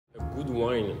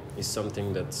wine is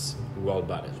something that's well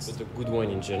balanced. But a good wine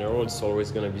in general, it's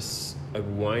always going to be a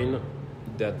wine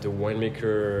that the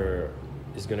winemaker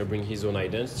is going to bring his own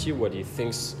identity, what he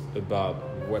thinks about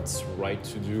what's right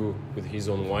to do with his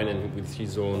own wine and with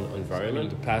his own environment.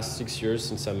 The past 6 years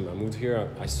since I moved here,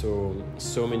 I saw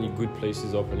so many good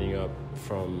places opening up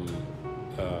from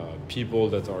people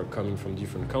that are coming from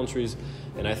different countries,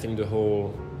 and I think the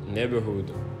whole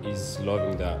neighborhood is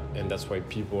loving that, and that's why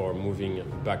people are moving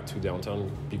back to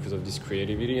downtown because of this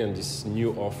creativity and this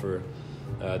new offer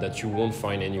that you won't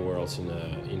find anywhere else in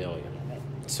LA.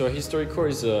 So Historic Core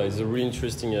is a really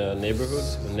interesting neighborhood,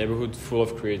 a neighborhood full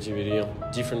of creativity,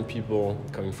 different people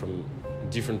coming from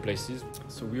different places.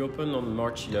 So we opened on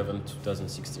March 11,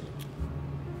 2016.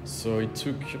 So it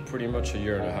took pretty much a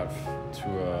year and a half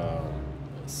to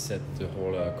set the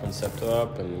whole concept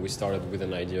up, and we started with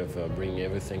an idea of bringing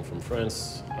everything from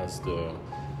France, as the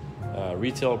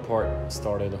retail part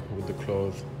started with the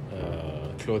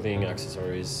clothing,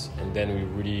 accessories, and then we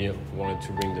really wanted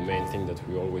to bring the main thing that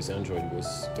we always enjoyed,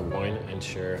 was the wine, and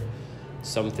share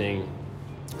something,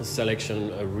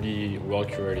 a really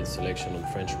well-curated selection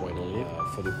of French wine only.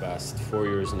 For the past 4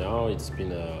 years now, it's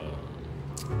been a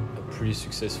pretty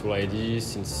successful idea,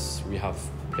 since we have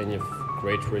plenty of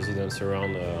great residents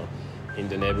around in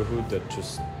the neighborhood that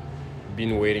just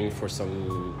been waiting for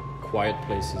some quiet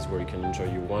places where you can enjoy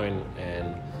your wine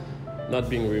and not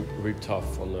being ripped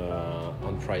off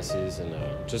on prices, and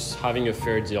just having a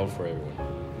fair deal for everyone.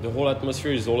 The whole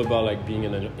atmosphere is all about like being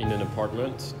in an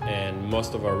apartment, and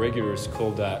most of our regulars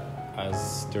call that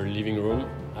as their living room,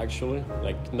 actually.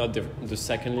 Like not the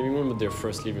second living room, but their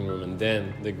first living room, and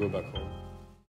then they go back home.